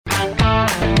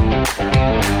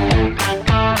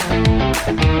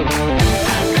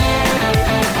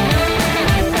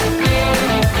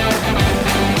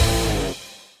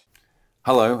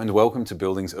Hello and welcome to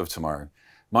Buildings of Tomorrow.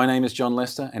 My name is John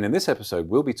Lester, and in this episode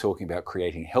we'll be talking about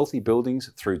creating healthy buildings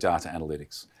through data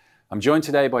analytics. I'm joined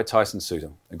today by Tyson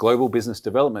Suter, a Global Business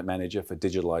Development Manager for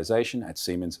Digitalization at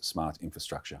Siemens Smart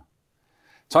Infrastructure.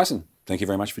 Tyson, thank you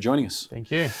very much for joining us. Thank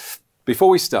you. Before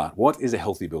we start, what is a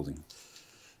healthy building?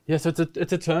 Yes, it's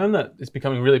a term that is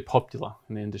becoming really popular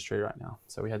in the industry right now.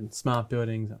 So we had smart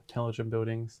buildings, intelligent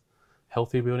buildings,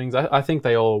 healthy buildings. I think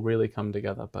they all really come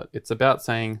together, but it's about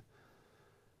saying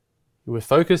we're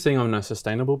focusing on a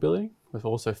sustainable building. We're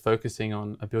also focusing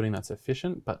on a building that's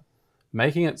efficient, but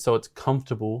making it so it's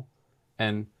comfortable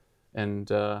and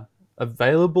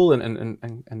available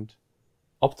and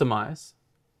optimized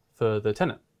for the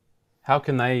tenant. How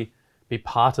can they be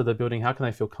part of the building? How can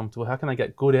they feel comfortable? How can they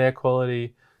get good air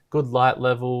quality, good light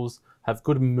levels, have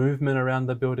good movement around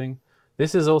the building?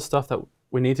 This is all stuff that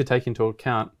we need to take into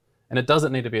account, and it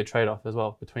doesn't need to be a trade-off as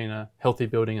well between a healthy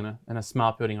building and a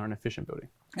smart building or an efficient building.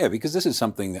 Yeah, because this is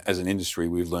something that as an industry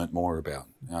we've learned more about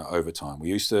over time. We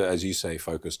used to, as you say,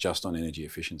 focus just on energy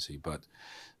efficiency, but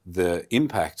the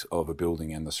impact of a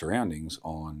building and the surroundings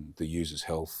on the user's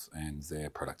health and their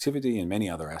productivity and many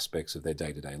other aspects of their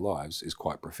day-to-day lives is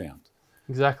quite profound.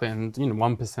 Exactly, and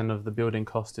 1% of the building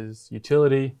cost is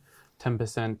utility,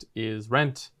 10% is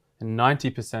rent, and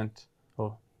 90%,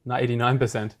 or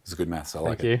 89%. It's good maths, I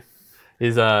like it. Thank you.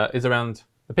 Is around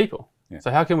the people. Yeah.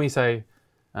 So how can we say,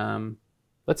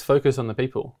 let's focus on the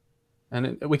people?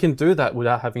 And we can do that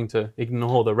without having to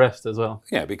ignore the rest as well.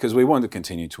 Yeah, because we want to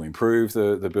continue to improve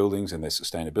the buildings and their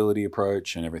sustainability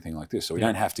approach and everything like this. So we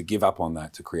don't have to give up on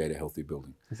that to create a healthy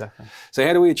building. Exactly. So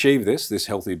how do we achieve this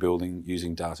healthy building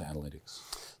using data analytics?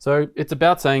 So it's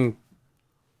about saying,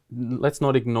 let's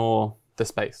not ignore the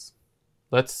space.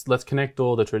 Let's connect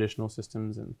all the traditional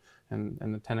systems and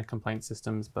the tenant complaint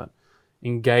systems, but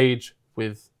engage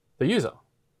with the user,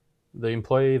 the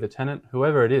employee, the tenant,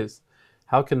 whoever it is.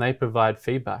 How can they provide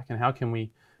feedback, and how can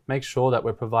we make sure that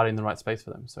we're providing the right space for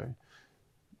them? So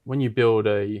when you build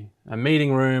a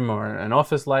meeting room or an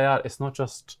office layout, it's not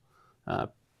just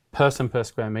person per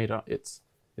square meter, it's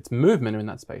movement in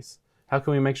that space. How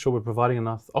can we make sure we're providing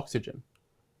enough oxygen?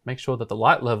 Make sure that the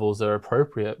light levels are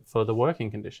appropriate for the working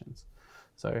conditions.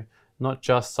 So not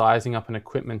just sizing up an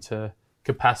equipment to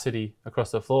capacity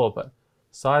across the floor, but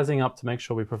sizing up to make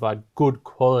sure we provide good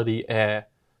quality air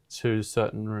to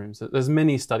certain rooms. There's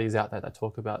many studies out there that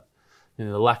talk about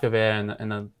the lack of air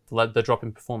and the drop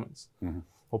in performance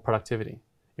or productivity.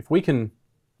 If we could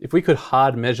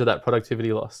hard measure that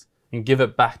productivity loss and give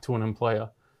it back to an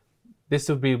employer, this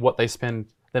would be what they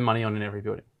spend their money on in every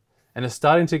building. And it's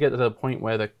starting to get to the point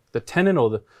where the tenant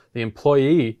or the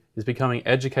employee is becoming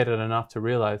educated enough to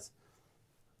realize,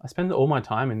 I spend all my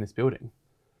time in this building.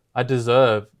 I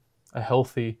deserve a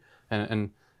healthy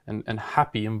and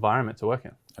happy environment to work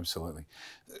in. Absolutely.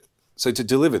 So to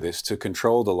deliver this, to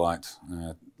control the light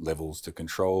levels, to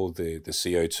control the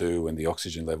CO2 and the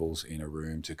oxygen levels in a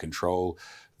room, to control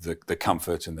the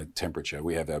comfort and the temperature,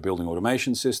 we have our building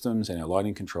automation systems and our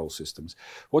lighting control systems.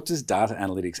 What does data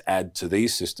analytics add to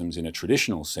these systems in a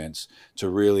traditional sense to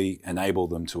really enable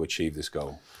them to achieve this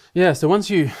goal? Yeah, so once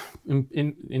you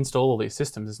install all these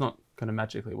systems, it's not going to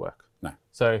magically work. No.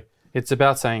 So it's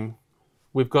about saying,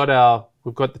 we've got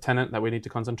the tenant that we need to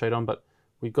concentrate on, but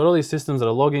we've got all these systems that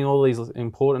are logging all these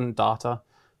important data.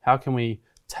 How can we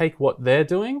take what they're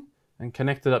doing and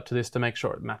connect it up to this to make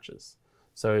sure it matches?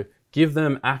 So give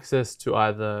them access to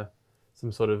either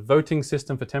some sort of voting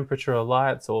system for temperature or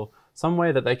lights, or some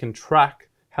way that they can track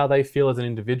how they feel as an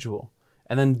individual.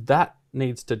 And then that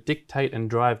needs to dictate and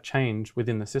drive change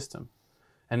within the system.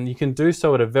 And you can do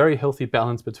so at a very healthy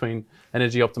balance between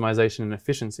energy optimization and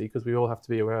efficiency, because we all have to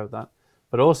be aware of that,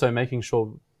 but also making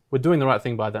sure we're doing the right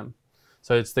thing by them.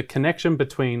 So it's the connection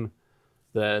between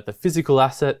the physical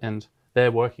asset and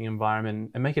their working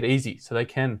environment, and make it easy so they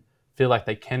can feel like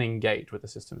they can engage with the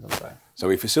systems on the way. So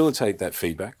we facilitate that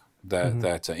feedback,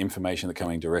 that information that's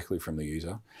coming directly from the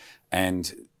user,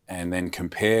 and then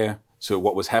compare to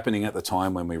what was happening at the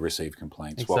time when we received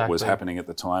complaints, what was happening at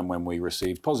the time when we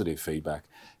received positive feedback,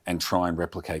 and try and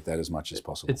replicate that as much as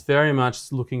possible. It's very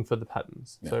much looking for the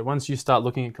patterns. Yeah. So once you start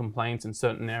looking at complaints in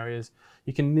certain areas,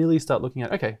 you can nearly start looking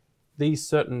at, okay, these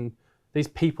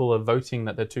people are voting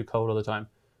that they're too cold all the time.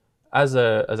 As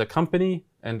a company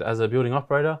and as a building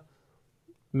operator,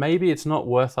 maybe it's not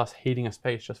worth us heating a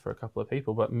space just for a couple of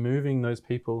people, but moving those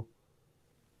people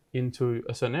into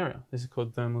a certain area. This is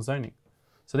called thermal zoning.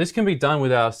 So this can be done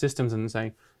with our systems and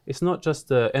saying, it's not just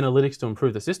the analytics to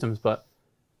improve the systems, but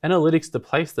analytics to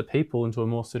place the people into a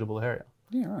more suitable area.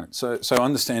 Yeah, right. So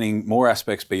understanding more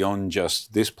aspects beyond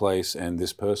just this place and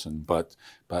this person, but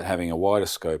having a wider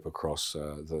scope across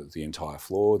the entire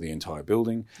floor, the entire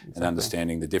building, and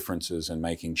understanding the differences and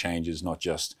making changes not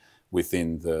just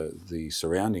within the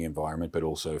surrounding environment, but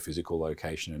also physical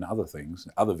location and other things,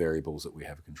 other variables that we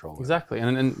have control over. Exactly,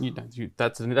 and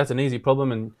that's an easy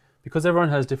problem, and because everyone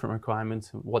has different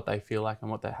requirements, what they feel like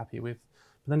and what they're happy with.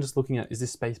 But then just looking at, is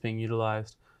this space being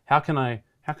utilized? How can I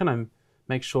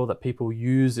make sure that people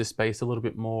use this space a little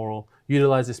bit more, or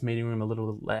utilize this meeting room a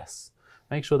little less?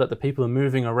 Make sure that the people are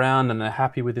moving around and they're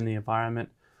happy within the environment,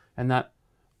 and that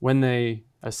when they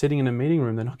are sitting in a meeting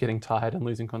room, they're not getting tired and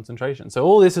losing concentration. So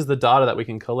all this is the data that we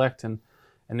can collect, and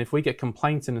if we get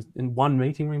complaints in one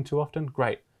meeting room too often,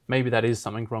 great. Maybe that is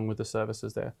something wrong with the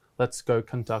services there. Let's go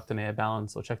conduct an air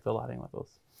balance or check the lighting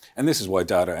levels. And this is why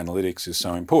data analytics is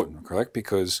so important, correct?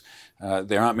 Because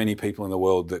there aren't many people in the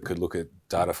world that could look at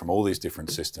data from all these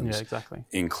different systems, Yeah, exactly.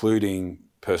 including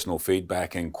personal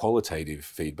feedback and qualitative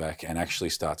feedback, and actually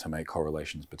start to make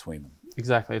correlations between them.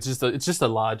 Exactly. It's just a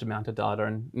large amount of data,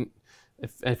 and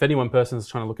if any one person is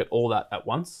trying to look at all that at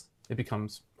once, it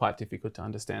becomes quite difficult to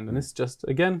understand. And this just,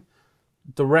 again,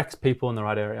 directs people in the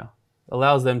right area,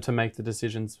 allows them to make the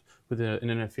decisions in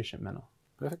an efficient manner.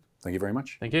 Perfect. Thank you very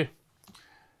much. Thank you.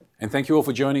 And thank you all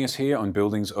for joining us here on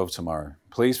Buildings of Tomorrow.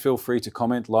 Please feel free to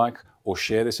comment, like, or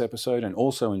share this episode, and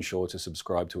also ensure to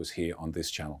subscribe to us here on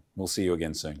this channel. We'll see you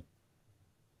again soon.